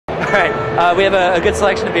right. We have a good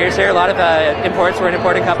selection of beers here. A lot of imports. We're an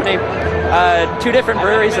importing company. 2 different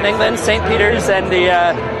breweries in England, St. Peter's and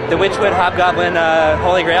the Witchwood Hobgoblin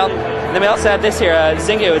Holy Grail. And then we also have this here,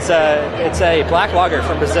 Zingu. It's a black lager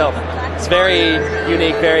from Brazil. It's very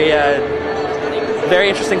unique, very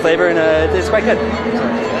interesting flavor, and it's quite good.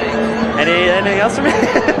 Anything else from me?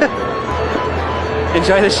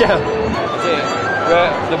 Enjoy the show.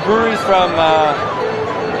 The brewery's from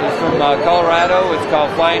Colorado. It's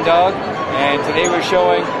called Flying Dog, and today we're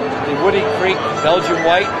showing the Woody Creek Belgian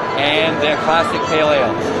White and their classic pale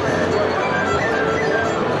ale.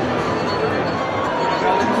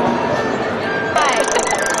 Hi,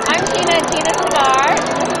 I'm Tina Cigar.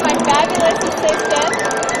 This is my fabulous assistant,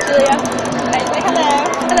 Julia. Say hello.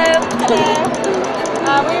 Hello.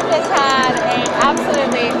 We've just had an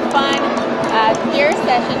absolutely fun beer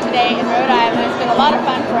session today in Rhode Island. It's been a lot of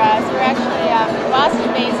fun for us. We're actually a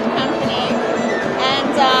Boston-based company,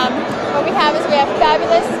 and what we have is we have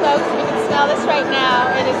fabulous smokes. You can smell this right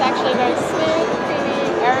now. It is actually a very smooth,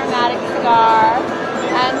 creamy, aromatic cigar.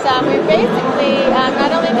 And we basically,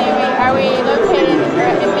 not only are we located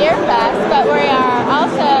in BeerFest, but we are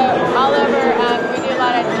also all over. We do a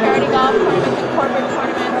lot of charity golf tournaments and corporate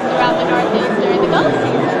tournaments throughout the Northeast during the golf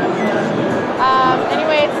season.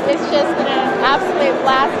 Anyway, it's just been an absolute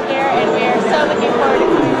blast here, and we are so looking forward to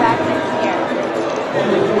coming back next year.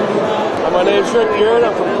 My name's Rick Gearin.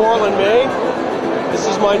 I'm from Portland, Maine. This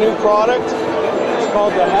is my new product. It's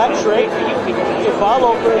called the Hat Tray. It's a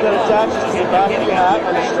bottle opener that attaches to the back of your hat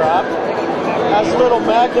on the strap. It has a little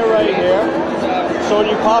magnet right here. So when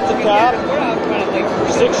you pop the cap, it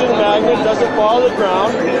sticks in the magnet, doesn't fall to the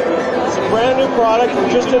ground. It's a brand new product.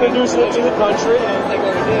 We're just introducing it to the country.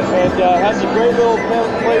 And has a great little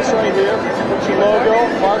place right here. Put your logo,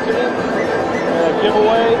 marketing,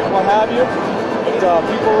 giveaway, what have you. But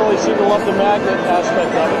people really seem to love the magnet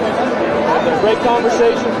aspect of it. And a great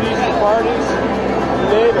conversation piece for parties. You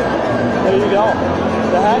name it. There you go.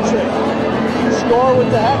 The Hat Trick. Score with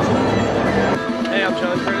the Hat Trick. Hey, I'm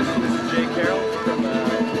John Cruz. This is Jay Carroll from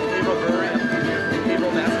Eruo Brewery in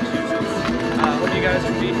Haverhill, Massachusetts. Hope you guys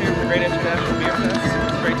can be here for Great International Beer Fest.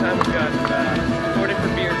 It's a great time. We've got 4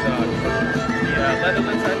 different beers on. The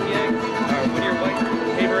Leatherlands IPA, our Whittier White,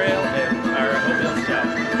 Haver Ale, and our Oatmeal Stout.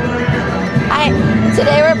 Hi,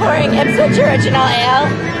 today we're pouring Ipswich Original Ale,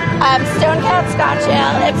 Stonecat Scotch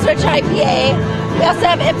Ale, Ipswich IPA. We also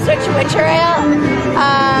have Ipswich Winter Ale.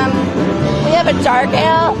 We have a dark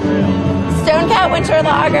ale, Stonecat Winter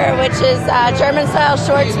Lager, which is German-style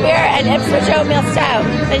Schwarzbier, and Ipswich Oatmeal Stout.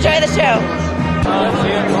 Enjoy the show.